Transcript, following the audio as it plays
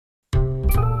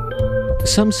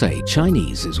Some say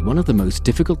Chinese is one of the most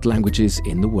difficult languages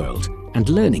in the world, and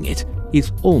learning it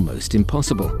is almost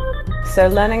impossible. So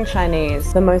learning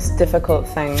Chinese, the most difficult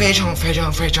thing. 非常非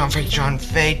常非常非常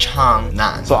非常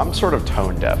难. So I'm sort of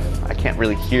tone deaf. I can't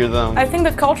really hear them. I think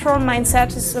the cultural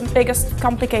mindset is the biggest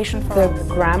complication for The us.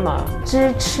 grammar.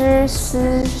 知吃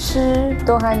思诗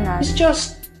都还难。 It's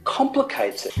just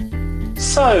complicated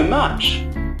so much.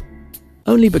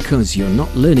 Only because you're not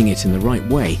learning it in the right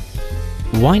way.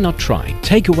 Why not try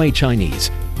Takeaway Chinese,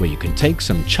 where you can take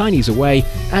some Chinese away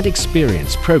and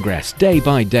experience progress day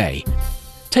by day.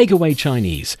 Takeaway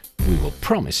Chinese, we will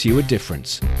promise you a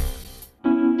difference.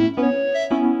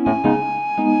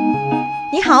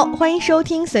 你好，欢迎收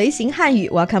听随行汉语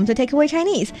Welcome to Takeaway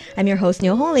Chinese. I'm your host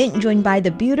Niu Honglin, joined by the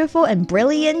beautiful and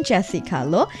brilliant Jessica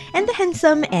Luo and the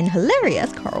handsome and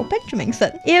hilarious Carl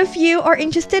Benjaminson. If you are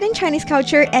interested in Chinese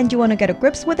culture and you want to get a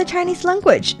grips with the Chinese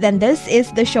language, then this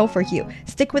is the show for you.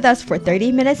 Stick with us for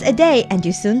 30 minutes a day and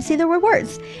you soon see the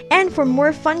rewards. And for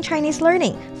more fun Chinese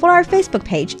learning, follow our Facebook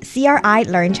page, CRI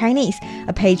Learn Chinese,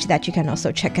 a page that you can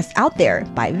also check us out there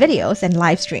by videos and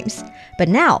live streams. But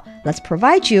now, let's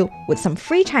provide you with some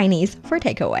free Chinese for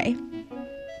takeaway.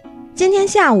 今天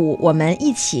下午我们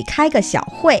一起开个小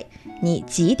会，你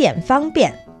几点方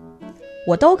便？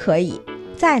我都可以，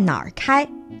在哪儿开？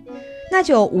那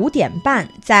就5点半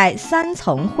在3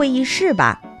层会议室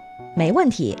吧。没问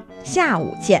题，下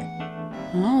午见。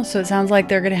 Oh, so it sounds like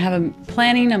they're going to have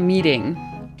planning a meeting.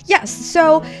 Yes,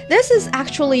 so this is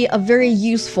actually a very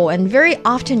useful and very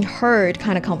often heard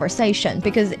kind of conversation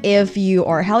because if you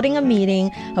are holding a meeting,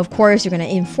 of course you're going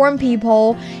to inform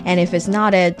people, and if it's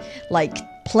not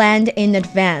planned in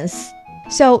advance.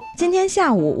 So 今天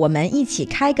下午我们一起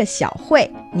开个小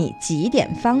会，你几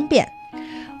点方便？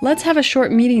 Let's have a short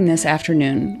meeting this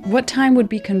afternoon. What time would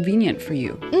be convenient for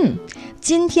you?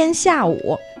 今天下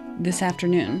午 This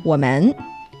afternoon. 我们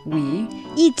We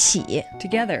一起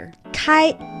together.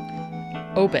 开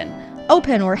Open.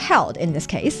 or held in this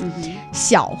case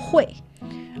小会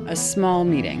A small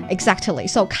meeting. Exactly.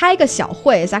 So 开个小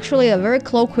会 is actually a very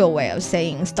colloquial way of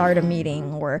saying start a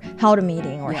meeting or hold a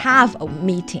meeting or have a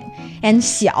meeting. And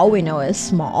小 we know is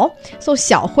small. So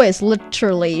小会 is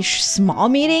literally small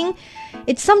meeting.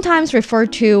 It's sometimes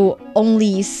referred to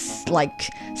only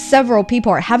several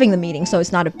people are having the meeting, so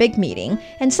it's not a big meeting.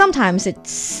 And sometimes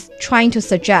it's trying to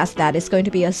suggest that it's going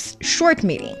to be a short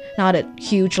meeting, not a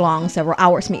huge, long, several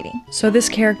hours meeting. So this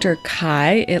character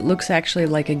Kai, it looks actually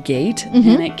like a gate,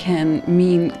 and it can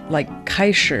mean like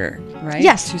开始, right?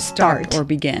 Yes, to start start. or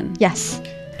begin. Yes.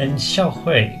 And 校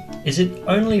会, is it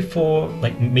only for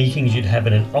meetings you'd have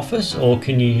in an office, or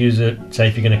can you use it, say,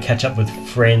 if you're going to catch up with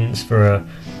friends for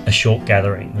a short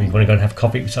gathering, or you want to go and have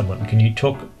coffee with someone? Can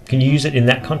you use it in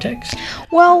that context?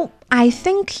 Well, I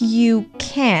think you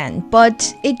can,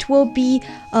 but it will be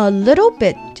a little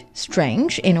bit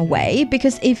strange in a way,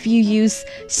 because if you use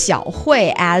小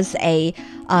会 as a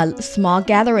small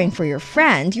gathering for your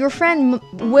friend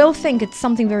will think it's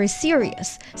something very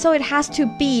serious. So it has to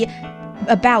be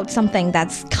about something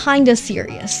that's kind of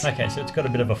serious. Okay, so it's got a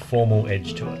bit of a formal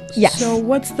edge to it. Yes. So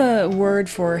what's the word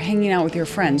for hanging out with your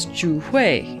friends? 聚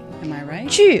会, am I right?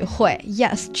 聚会,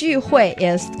 yes, 聚会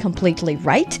is completely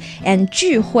right, and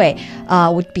聚会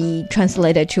would be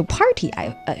translated to party,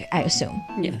 I assume.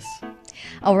 Yes.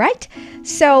 All right,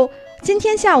 so 今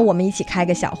天下午我们一起开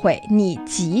个小会，你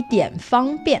几点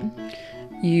方便？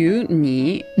 You,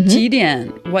 你, 几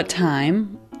点, what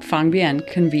time? 方便,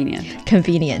 convenient.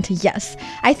 Convenient, yes.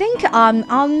 I think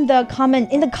in the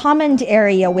comment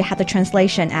area, we had the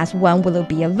translation as when will it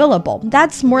be available.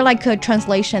 That's more like a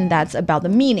translation that's about the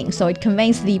meaning, so it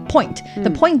conveys the point.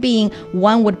 The point being,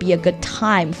 when would be a good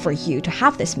time for you to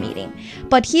have this meeting.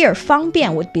 But here, 方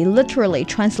便 would be literally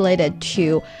translated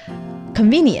to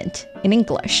convenient in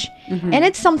English. And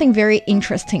it's something very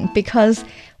interesting because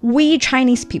we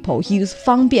Chinese people use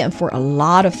方便 for a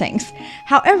lot of things.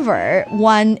 However,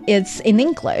 when it's in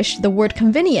English, the word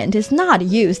convenient is not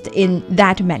used in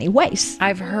that many ways.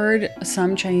 I've heard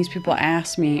some Chinese people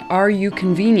ask me, are you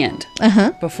convenient?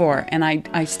 Before, and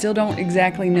I still don't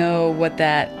exactly know what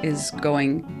that is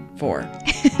going for.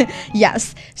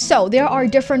 Yes, so there are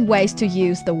different ways to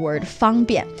use the word 方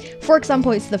便. For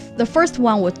example, it's the first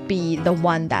one would be the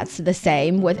one that's the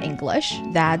same with English,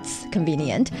 that's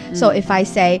convenient. So if I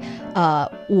say,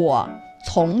 我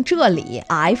从这里,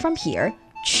 I from here,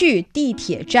 去地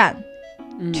铁站,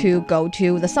 to go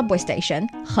to the subway station,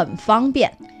 很方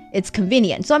便. It's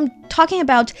convenient. So I'm talking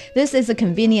about this is a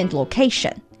convenient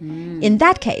location. In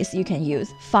that case, you can use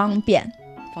方便.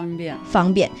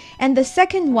 方便. And the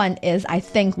second one is, I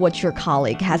think, what your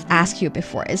colleague has asked you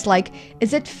before. It's like,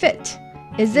 is it fit?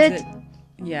 Is it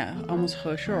Yeah, almost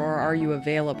合适 or are you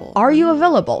available? Are you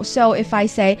available? So if I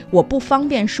say 我不方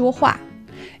便说话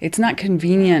It's not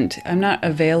convenient. I'm not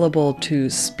available to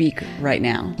speak right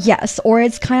now. Yes, or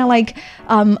it's kind of like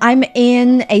I'm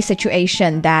in a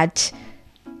situation that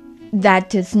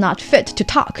is not fit to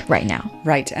talk right now.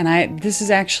 Right. And this is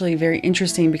actually very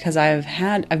interesting because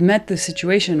I've met the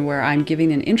situation where I'm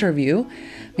giving an interview,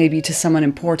 maybe to someone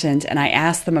important, and I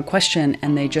ask them a question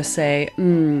and they just say,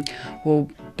 我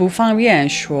不方便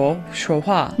说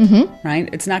话, right?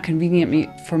 It's not convenient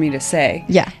for me to say.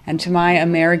 Yeah. And to my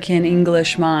American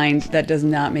English mind, that does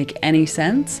not make any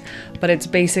sense, but it's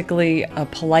basically a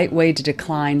polite way to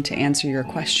decline to answer your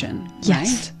question, Yes.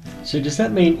 right? So does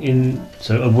that mean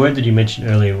so a word that you mentioned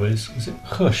earlier was it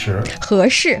合适? 合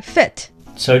适 fit.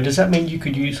 So does that mean you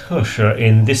could use 合适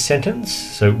in this sentence?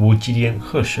 So 我几点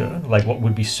合适, like what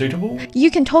would be suitable?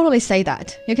 You can totally say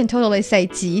that. You can totally say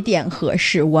几点合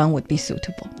适 when would be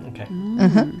suitable. Okay.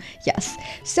 Yes.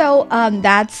 So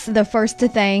that's the first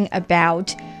thing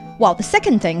about, well, the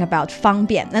second thing about 方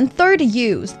便. And third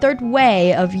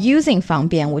way of using 方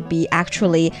便 would be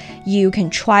actually you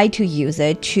can try to use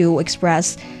it to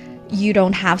express you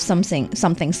don't have something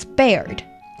spared.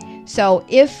 So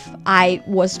if I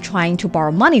was trying to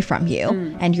borrow money from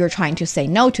you and you're trying to say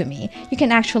no to me, you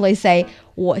can actually say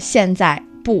我现在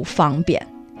不方便.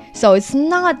 So it's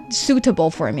not suitable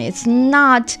for me. It's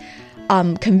not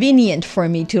convenient for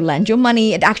me to lend you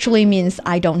money. It actually means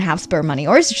I don't have spare money,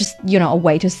 or it's just, a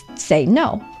way to say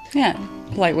no. Yeah,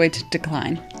 polite way to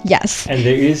decline. Yes. And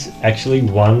there is actually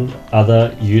one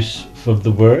other use for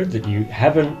the word that you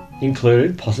haven't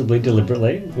included, possibly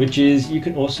deliberately, which is you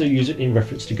can also use it in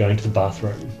reference to going to the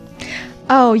bathroom.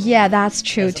 Oh, yeah, that's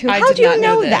true too. I How did do you not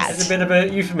know know this. that? It's a bit of a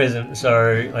euphemism,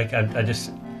 so like I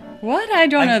just... What? I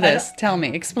don't know this. Tell me.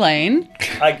 Explain.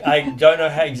 I don't know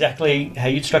how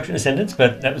you'd structure a sentence,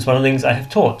 but that was one of the things I have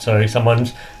taught. So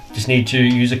someone's just need to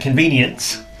use a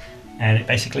convenience, and it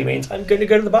basically means I'm going to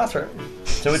go to the bathroom.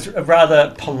 So it's a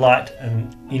rather polite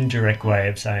and indirect way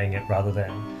of saying it rather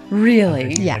than...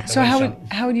 Really? Yeah. So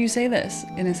how would you say this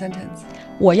in a sentence?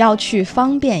 我要去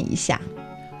方便一下.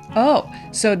 Oh,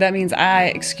 so that means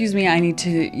I need to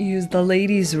use the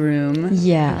ladies' room.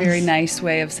 Yes. A very nice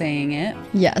way of saying it.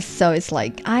 Yes, so it's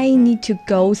like I need to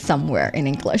go somewhere in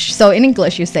English. So in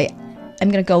English you say I'm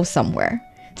going to go somewhere,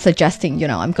 suggesting,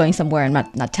 I'm going somewhere. I'm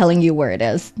not telling you where it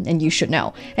is and you should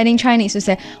know. And in Chinese you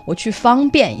say 我去方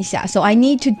便一下. So I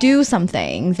need to do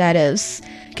something that is,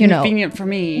 convenient for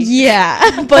me.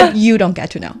 Yeah, but you don't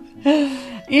get to know.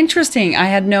 Interesting. I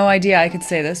had no idea I could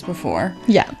say this before.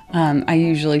 Yeah. I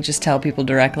usually just tell people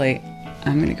directly,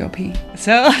 I'm going to go pee.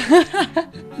 So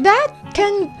that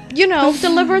can,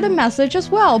 deliver the message as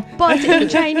well. But in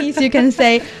Chinese, you can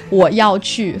say 我要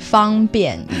去方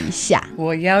便一下.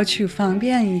 我要去方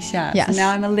便一下. Yes. So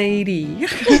now I'm a lady.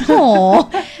 Oh,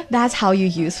 that's how you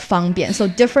use 方便. So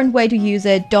different way to use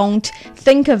it. Don't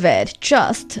think of it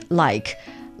just like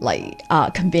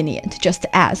convenient, just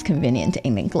as convenient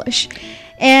in English.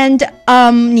 And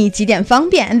你几点方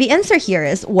便? And the answer here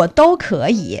is 我都可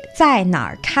以在哪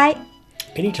儿开.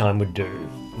 Anytime would do.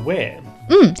 Where?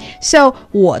 So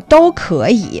我都可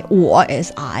以, 我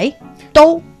is I,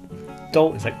 都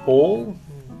is like all,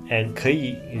 and 可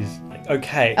以 is like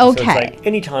okay. Okay. So it's like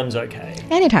anytime's okay.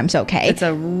 Anytime's okay. It's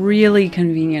a really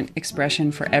convenient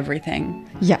expression for everything.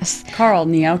 Yes. Carl,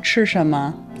 你要吃什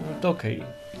么? 都可以.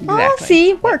 Oh, Exactly.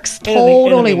 see, works.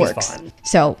 Totally anything is works. fine.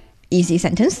 So, easy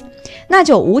sentence. 那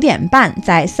就5点半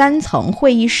在3层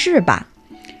会议室吧.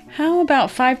 How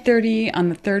about 5:30 on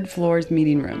the 3rd floor's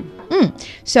meeting room?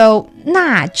 So,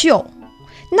 那就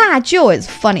is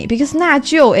funny because 那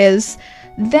就 is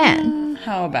then.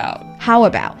 How about? How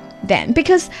about then?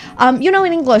 Because,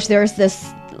 in English, there's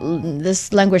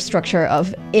this language structure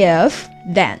of if,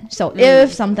 then. So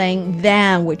if something,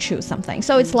 then we choose something.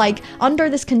 So it's like under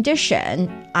this condition,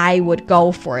 I would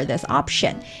go for this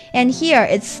option. And here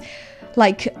it's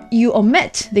like you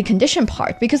omit the condition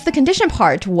part because the condition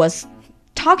part was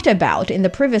talked about in the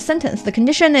previous sentence. The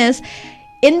condition is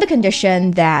in the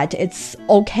condition that it's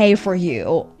okay for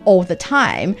you all the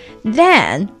time,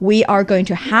 then we are going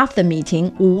to have the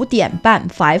meeting 5点半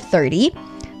 5:30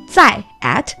 在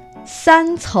at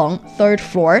 3层 3rd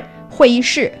floor 会议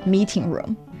室 meeting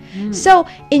room. So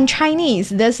in Chinese,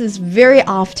 this is very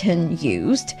often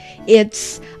used.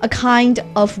 It's a kind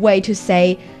of way to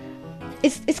say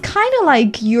it's kind of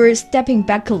like you're stepping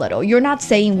back a little. You're not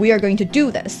saying we are going to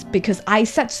do this because I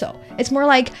said so. It's more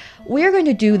like we are going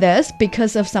to do this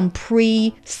because of some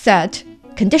preset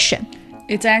condition.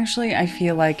 It's actually, I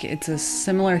feel like it's a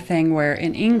similar thing where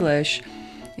in English,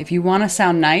 if you want to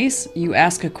sound nice, you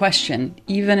ask a question,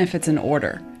 even if it's an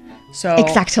order. So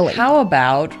Exactly. how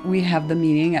about we have the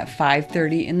meeting at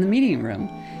 5:30 in the meeting room?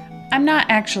 I'm not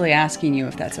actually asking you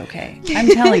if that's okay. I'm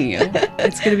telling you,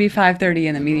 it's going to be 5:30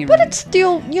 in the meeting room. But it's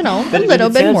still, you know, But a little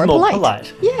it bit sounds more more polite.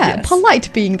 polite. Yeah, Yes. polite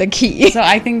being the key. So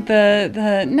I think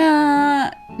the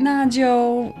na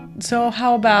Joe. So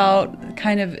how about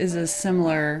kind of is a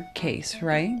similar case,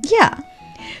 right? Yeah.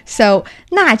 So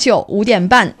那就5点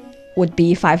半 would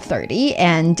be 5:30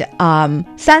 and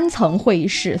 3层会议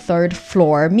室 third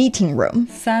floor meeting room.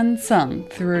 三层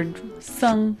third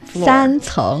层 floor. 3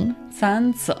层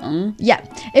三层 Yeah.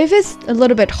 If it's a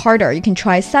little bit harder, you can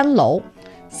try 3楼.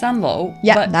 三楼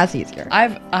Yeah, but that's easier.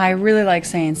 I really like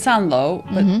saying 三楼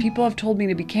but people have told me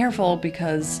to be careful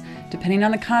because depending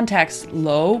on the context,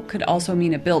 楼 could also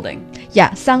mean a building.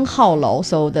 Yeah, 3号楼,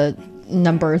 so the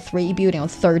number 3 building or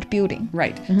third building.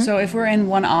 Right. So if we're in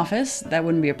one office, that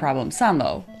wouldn't be a problem. 三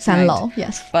楼. 3楼,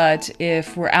 yes. But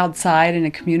if we're outside in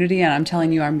a community and I'm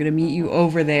telling you I'm going to meet you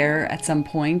over there at some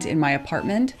point in my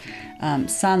apartment,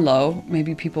 三楼,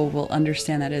 maybe people will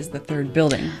understand that as the third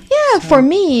building. Yeah, for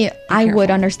me, I careful.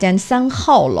 would understand 3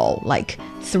号楼, like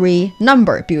 3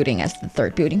 number building as the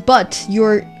third building. But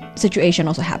your situation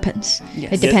also happens.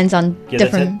 Yes. It depends on Yeah,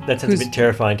 different... that sounds a bit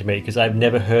terrifying to me because I've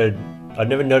never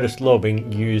noticed law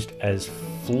being used as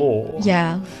floor.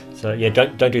 Yeah. So yeah,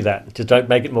 don't do that. Just don't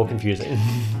make it more confusing.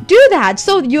 Do that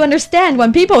so you understand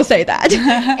when people say that.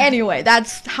 Anyway,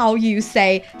 that's how you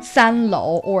say 3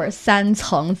楼 or 3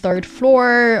层 third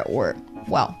floor or,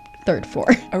 well, third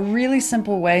floor. A really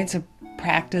simple way to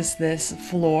practice this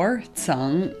floor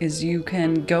层 is you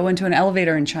can go into an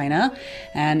elevator in China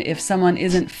and if someone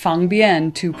isn't 方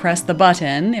便 to press the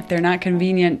button, if they're not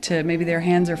convenient to maybe their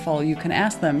hands are full, you can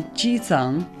ask them 几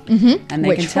层 and they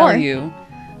Which can tell floor?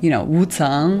 you know 五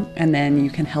层 and then you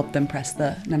can help them press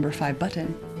the number 5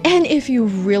 button. And if you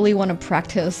really want to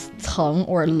practice 层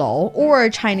or 楼 or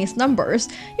Chinese numbers,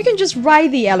 you can just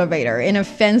ride the elevator in a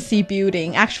fancy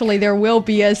building. Actually, there will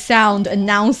be a sound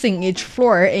announcing each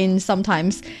floor in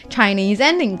sometimes Chinese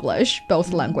and English,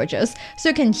 both languages. So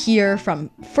you can hear from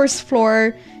first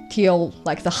floor till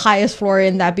like the highest floor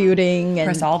in that building and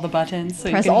Press all the buttons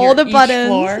so press you can all hear the each buttons.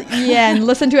 floor. Yeah, and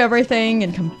listen to everything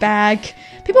and come back.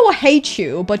 People will hate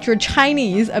you, but your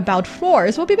Chinese about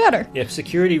floors will be better. If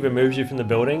security removes you from the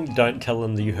building, don't tell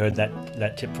them that you heard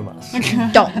that tip from us.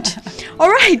 Don't. All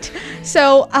right.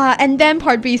 So, and then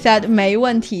part B said 没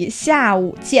问题，下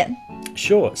午见.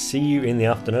 Sure, see you in the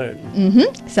afternoon.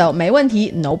 So 没问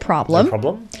题, no No problem.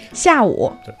 problem. 下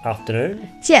午 So afternoon.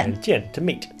见. And 见 to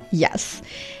meet. Yes.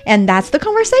 And that's the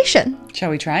conversation.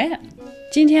 Shall we try it?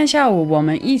 今天下午我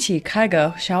们一起开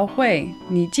个小会，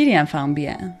你几点方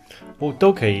便？我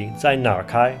都可以在哪儿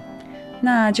开？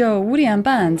那就5点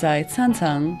半在3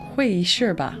层会议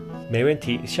室吧。没问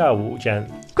题，下午见。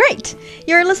 Great.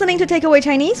 You're listening to Takeaway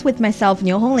Chinese with myself,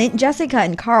 Niu Honglin, Jessica,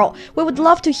 and Carl. We would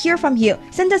love to hear from you.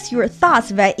 Send us your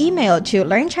thoughts via email to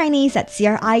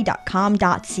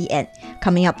learnchinese@cri.com.cn.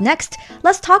 Coming up next,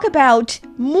 let's talk about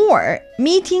more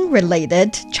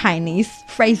meeting-related Chinese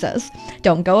phrases.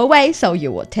 Don't go away, so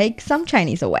you will take some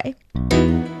Chinese away.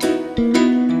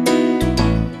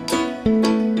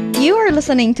 You are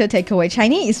listening to Takeaway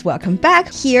Chinese. Welcome back.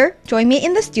 Here, join me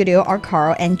in the studio are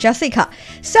Carl and Jessica.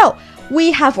 So,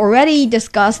 we have already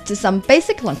discussed some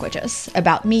basic languages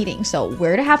about meeting. So,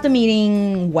 where to have the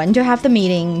meeting, when to have the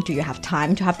meeting, do you have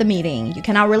time to have the meeting? You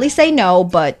cannot really say no,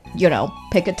 but, you know,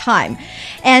 pick a time.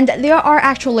 And there are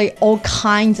actually all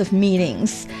kinds of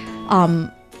meetings.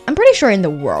 I'm pretty sure in the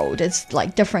world it's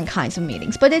like different kinds of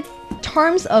meetings, but in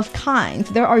terms of kinds,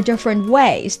 there are different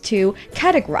ways to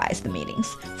categorize the meetings.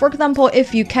 For example,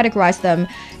 if you categorize them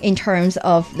in terms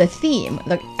of the theme,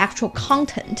 the actual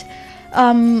content,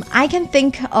 I can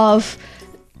think of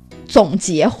总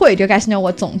结会. Do you guys know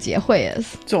what 总结会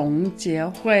is? 总结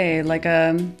会 like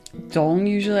a 总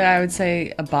usually I would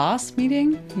say a boss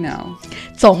meeting? No.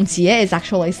 总结 is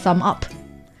actually sum up.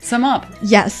 Sum up.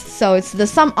 Yes, so it's the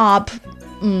sum up.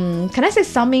 Can I say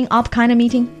summing up kind of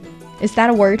meeting? Is that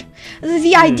a word?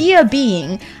 The idea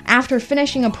being, after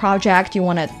finishing a project, you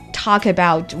want to talk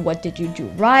about what did you do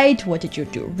right, what did you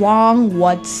do wrong,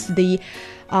 what's the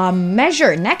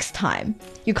measure next time.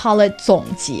 You call it 总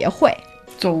结会.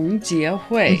 总结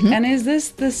会. And is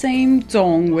this the same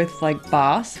总 with like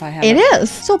boss? It is.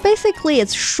 So basically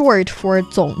it's short for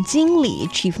总经理,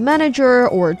 chief manager,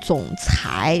 or 总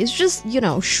裁. It's just, you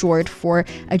know, short for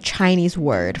a Chinese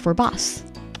word for boss.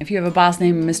 If you have a boss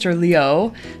named Mr.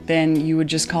 Liu, then you would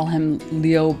just call him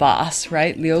Liu Boss,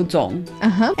 right? Liu Zong.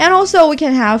 And also we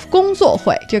can have 工作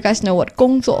会. Do you guys know what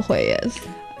工作会 is?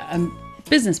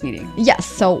 business meeting. Yes,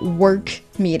 so work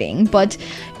meeting. But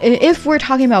if we're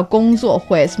talking about 工作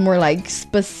会, it's more like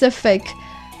specific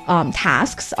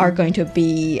tasks are going to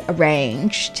be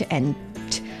arranged and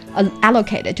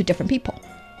allocated to different people.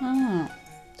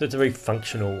 So it's a very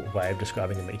functional way of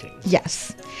describing a meeting.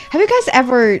 Yes. Have you guys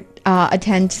ever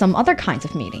attend some other kinds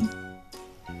of meeting?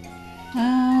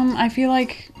 I feel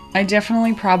like I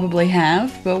definitely probably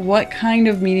have, but what kind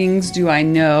of meetings do I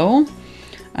know?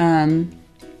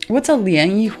 What's a 联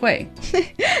谊会?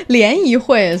 联谊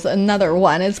会 is another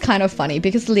one. It's kind of funny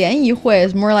because 联谊会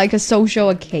is more like a social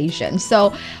occasion.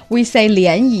 So we say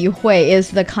联谊会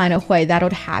is the kind of 会 that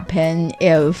would happen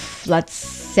if, let's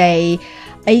say,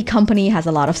 A company has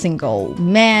a lot of single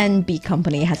men, B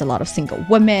company has a lot of single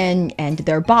women, and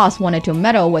their boss wanted to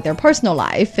meddle with their personal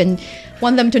life and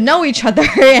want them to know each other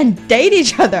and date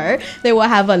each other. They will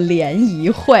have a 联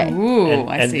谊会. Ooh,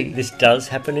 I see. And this does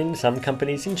happen in some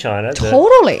companies in China.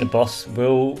 Totally. The boss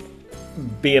will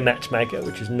be a matchmaker,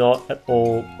 which is not at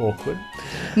all awkward.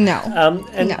 No.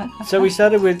 So we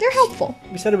started with... They're helpful.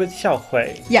 We started with 校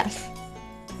会. Yes.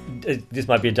 This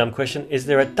might be a dumb question. Is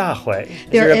there a 大会?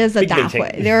 There is a big 大会.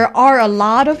 meeting? There are a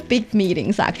lot of big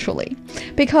meetings actually,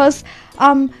 because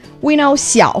we know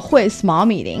小会, small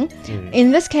meeting.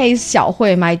 In this case, 小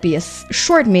会 might be a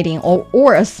short meeting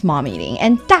or a small meeting,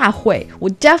 and 大会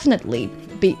would definitely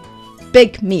be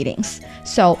big meetings.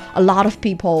 So a lot of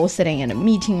people sitting in a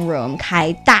meeting room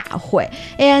开大会.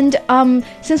 And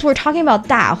since we're talking about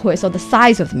大会, so the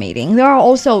size of the meeting, there are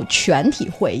also 全体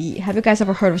会议. Have you guys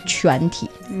ever heard of 全体?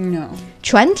 No.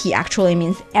 全体 actually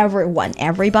means everyone,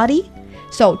 everybody.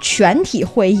 So 全体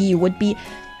会议 would be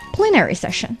plenary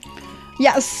session.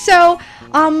 Yes, so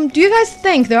do you guys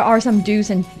think there are some do's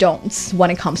and don'ts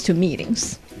when it comes to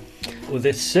meetings? Well,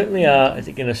 there certainly are, I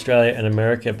think, in Australia and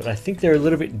America, but I think they're a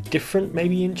little bit different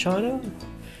maybe in China.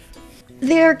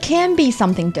 There can be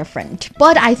something different,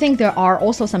 but I think there are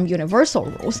also some universal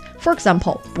rules. For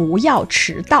example, 不要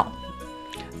迟到.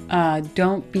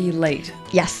 Don't be late.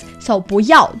 Yes, so 不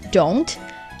要, don't,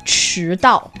 迟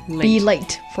到, be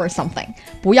late for something.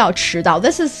 不要迟到.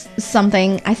 This is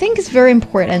something I think is very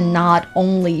important not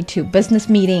only to business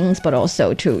meetings, but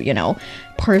also to,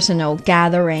 personal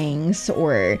gatherings,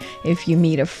 or if you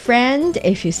meet a friend,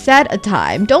 if you set a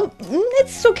time,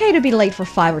 it's okay to be late for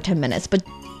 5 or 10 minutes, but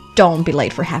don't be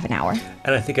late for half an hour.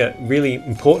 And I think a really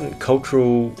important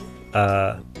cultural,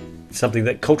 something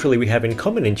that culturally we have in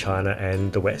common in China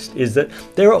and the West is that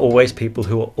there are always people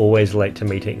who are always late to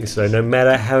meetings. So no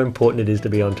matter how important it is to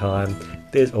be on time,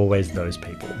 there's always those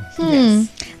people.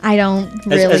 Yes. I don't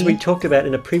really... As we talked about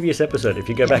in a previous episode, if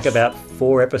you go back about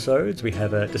 4 episodes, we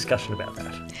have a discussion about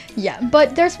that. Yeah,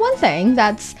 but there's one thing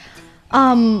that's,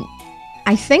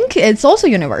 I think it's also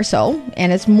universal,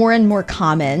 and it's more and more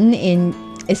common in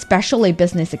especially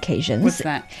business occasions. What's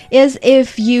that? Is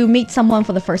if you meet someone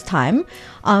for the first time,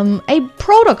 a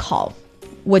protocol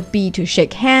would be to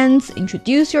shake hands,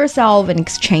 introduce yourself, and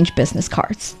exchange business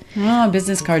cards. Oh,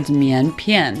 business cards, 名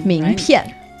片. 名片.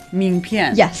 Right? 名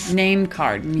片. Yes. Name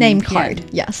card. 名片. Name card,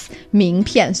 yes. 名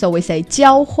片. So we say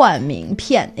交换名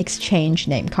片, exchange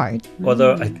name card.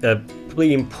 Although a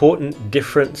really important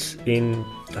difference in,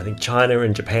 I think, China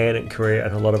and Japan and Korea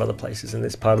and a lot of other places in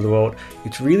this part of the world,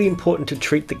 it's really important to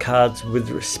treat the cards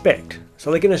with respect. So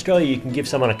like in Australia, you can give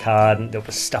someone a card and they'll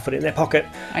just stuff it in their pocket.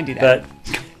 I do that. But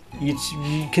it's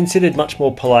considered much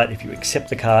more polite if you accept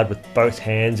the card with both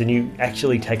hands and you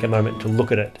actually take a moment to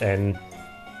look at it and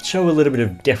show a little bit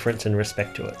of deference and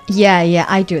respect to it. Yeah,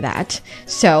 I do that.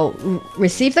 So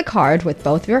receive the card with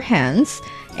both your hands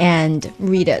and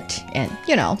read it and,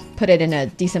 put it in a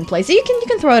decent place. You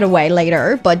can throw it away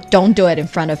later, but don't do it in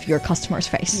front of your customer's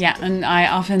face. Yeah, and I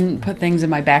often put things in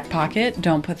my back pocket.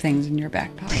 Don't put things in your back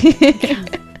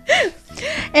pocket.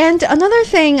 And another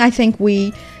thing I think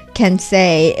we can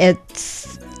say,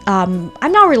 it's I'm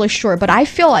not really sure, but I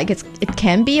feel like it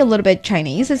can be a little bit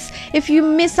Chinese. Is if you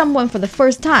meet someone for the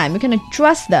first time, you can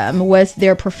address them with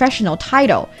their professional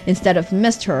title instead of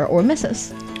Mr. or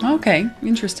Mrs. Okay,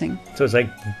 interesting. So it's like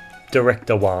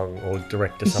Director Wang or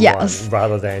Director someone, yes,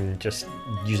 rather than just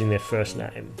using their first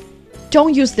name.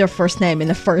 Don't use their first name in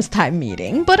the first time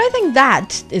meeting, but I think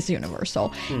that is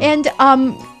universal. And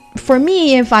for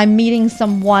me, if I'm meeting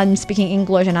someone speaking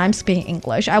English and I'm speaking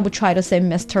English, I would try to say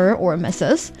Mr. or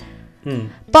Mrs.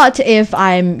 But if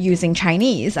I'm using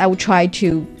Chinese, I would try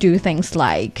to do things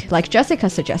like Jessica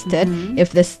suggested.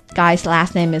 If this guy's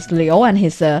last name is Liu and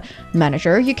he's a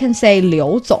manager, you can say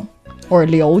Liu Zong or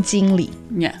Liu Jingli.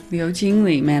 Yeah, Liu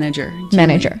Jingli, manager.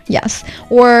 Manager, yes.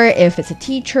 Or if it's a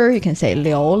teacher, you can say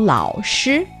Liu Lao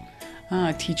Shi.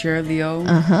 Teacher Liu.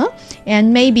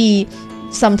 And maybe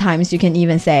sometimes you can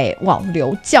even say, well,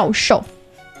 刘教授,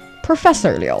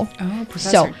 Professor Liu. Oh,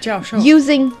 Professor. So 教授.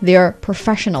 using their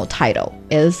professional title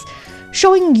is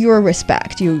showing your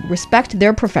respect. You respect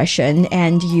their profession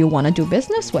and you want to do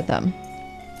business with them.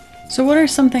 So what are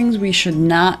some things we should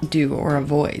not do or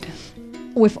avoid?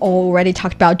 We've already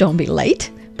talked about don't be late.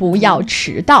 不要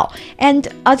迟到. And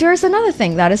there's another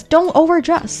thing that is don't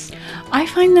overdress. I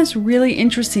find this really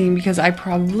interesting because I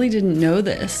probably didn't know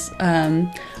this.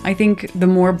 I think the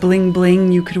more bling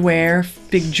bling you could wear,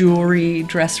 big jewelry,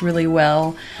 dress really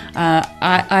well.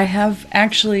 I have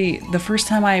actually, the first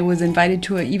time I was invited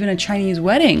to even a Chinese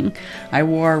wedding, I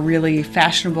wore really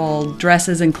fashionable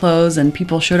dresses and clothes and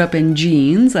people showed up in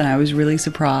jeans and I was really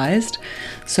surprised.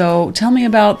 So tell me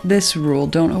about this rule,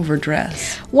 don't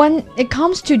overdress. When it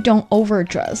comes to don't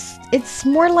overdress, it's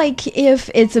more like if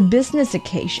it's a business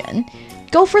occasion,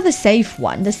 go for the safe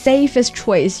one. The safest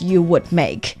choice you would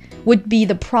make would be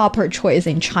the proper choice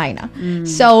in China.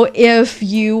 So if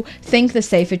you think the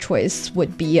safer choice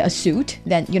would be a suit,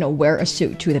 then, wear a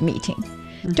suit to the meeting.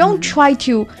 Don't try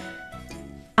to,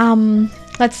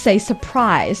 let's say,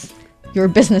 surprise your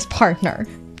business partner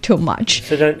too much.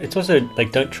 So it's also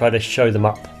like don't try to show them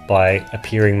up by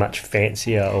appearing much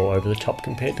fancier or over the top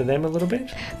compared to them a little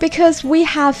bit. Because we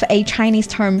have a Chinese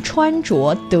term 穿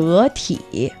着得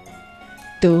体.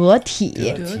 得体.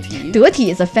 得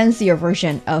体 is a fancier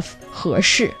version of 合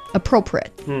适,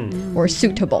 appropriate, or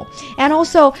suitable. And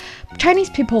also, Chinese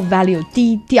people value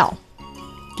低调.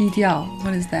 低调,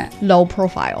 what is that? Low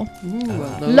profile.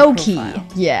 Ooh, low key.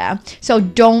 Yeah. So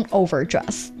don't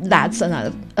overdress. That's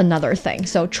another thing.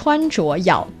 So 穿着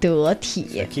要得体.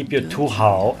 So keep your 土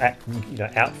豪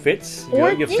outfits.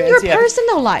 Or your in your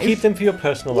personal life. Keep them for your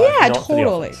personal life. Yeah, not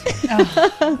totally.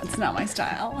 That's not my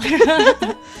style.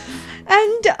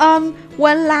 And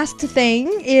one last thing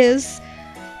is,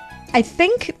 I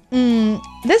think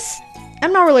this,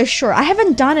 I'm not really sure. I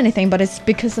haven't done anything, but it's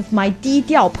because of my 低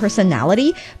调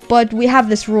personality. But we have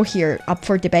this rule here up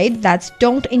for debate. That's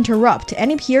don't interrupt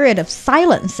any period of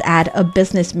silence at a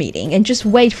business meeting and just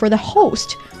wait for the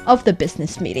host of the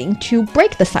business meeting to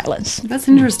break the silence. That's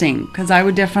interesting, because I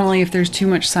would definitely, if there's too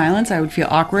much silence, I would feel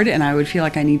awkward and I would feel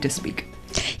like I need to speak.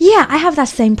 Yeah, I have that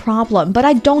same problem, but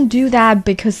I don't do that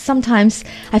because sometimes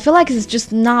I feel like it's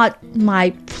just not my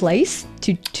place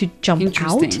to jump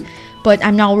out. But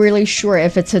I'm not really sure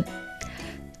if it's a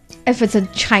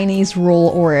Chinese rule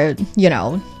or,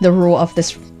 the rule of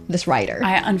this writer.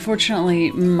 I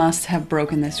unfortunately must have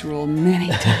broken this rule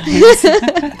many times.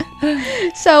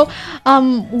 So,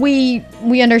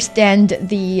 we understand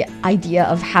the idea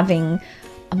of having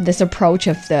this approach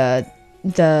of the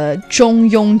中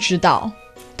庸之道.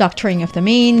 Doctrine of the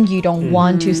mean. You don't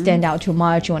want to stand out too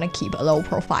much. You want to keep a low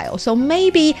profile. So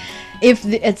maybe if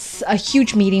it's a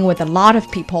huge meeting with a lot of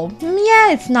people,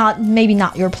 it's maybe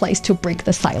not your place to break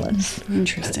the silence.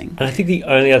 Interesting. And I think the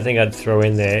only other thing I'd throw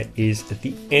in there is at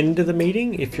the end of the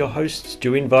meeting, if your hosts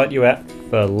do invite you out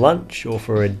for lunch or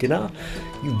for a dinner,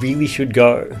 you really should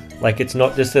go. Like, it's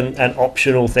not just an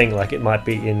optional thing like it might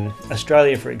be in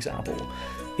Australia, for example.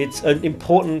 It's an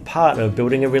important part of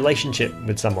building a relationship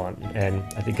with someone, and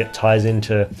I think it ties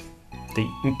into the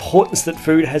importance that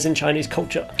food has in Chinese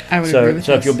culture. I would agree with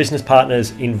So if your business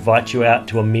partners invite you out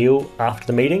to a meal after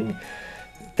the meeting,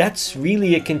 that's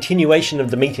really a continuation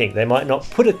of the meeting. They might not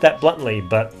put it that bluntly,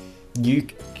 but you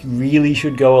really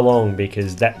should go along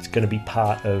because that's going to be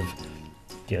part of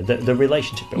the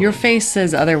relationship building. Your face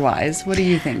says otherwise. What do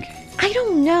you think? I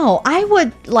don't know. I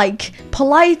would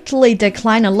politely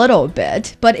decline a little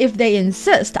bit, but if they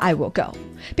insist, I will go.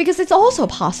 Because it's also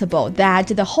possible that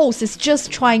the host is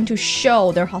just trying to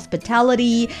show their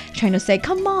hospitality, trying to say,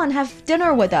 come on, have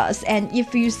dinner with us. And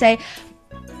if you say,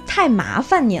 太麻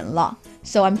烦您了,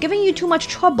 so I'm giving you too much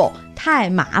trouble, 太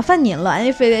麻烦您了. And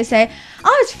if they say,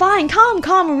 oh, it's fine,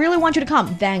 come, we really want you to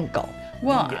come, then go.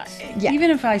 Well, even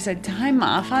if I said, 太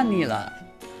麻烦你了,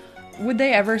 would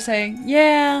they ever say,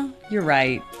 yeah, you're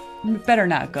right, better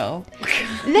not go?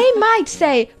 They might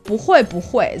say, 不会,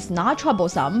 it's not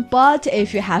troublesome, but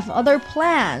if you have other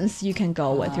plans, you can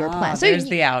go with your plans. So there's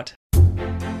the out.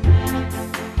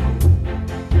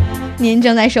 您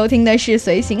正在收听的是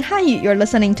随行汉语 You're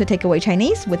listening to Takeaway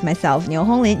Chinese with myself, Niu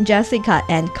Honglin, Jessica,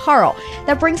 and Carl.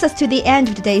 That brings us to the end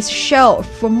of today's show.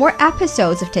 For more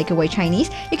episodes of Takeaway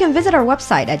Chinese, you can visit our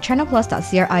website at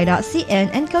chinaplus.cri.cn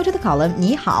and go to the column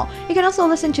你好. You can also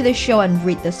listen to the show and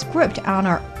read the script on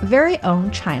our very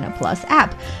own China Plus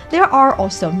app. There are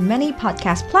also many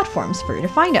podcast platforms for you to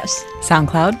find us.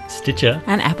 SoundCloud, Stitcher,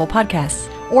 and Apple Podcasts.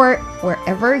 Or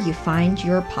wherever you find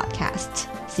your podcasts.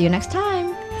 See you next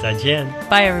time. 再见.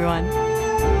 Bye, everyone.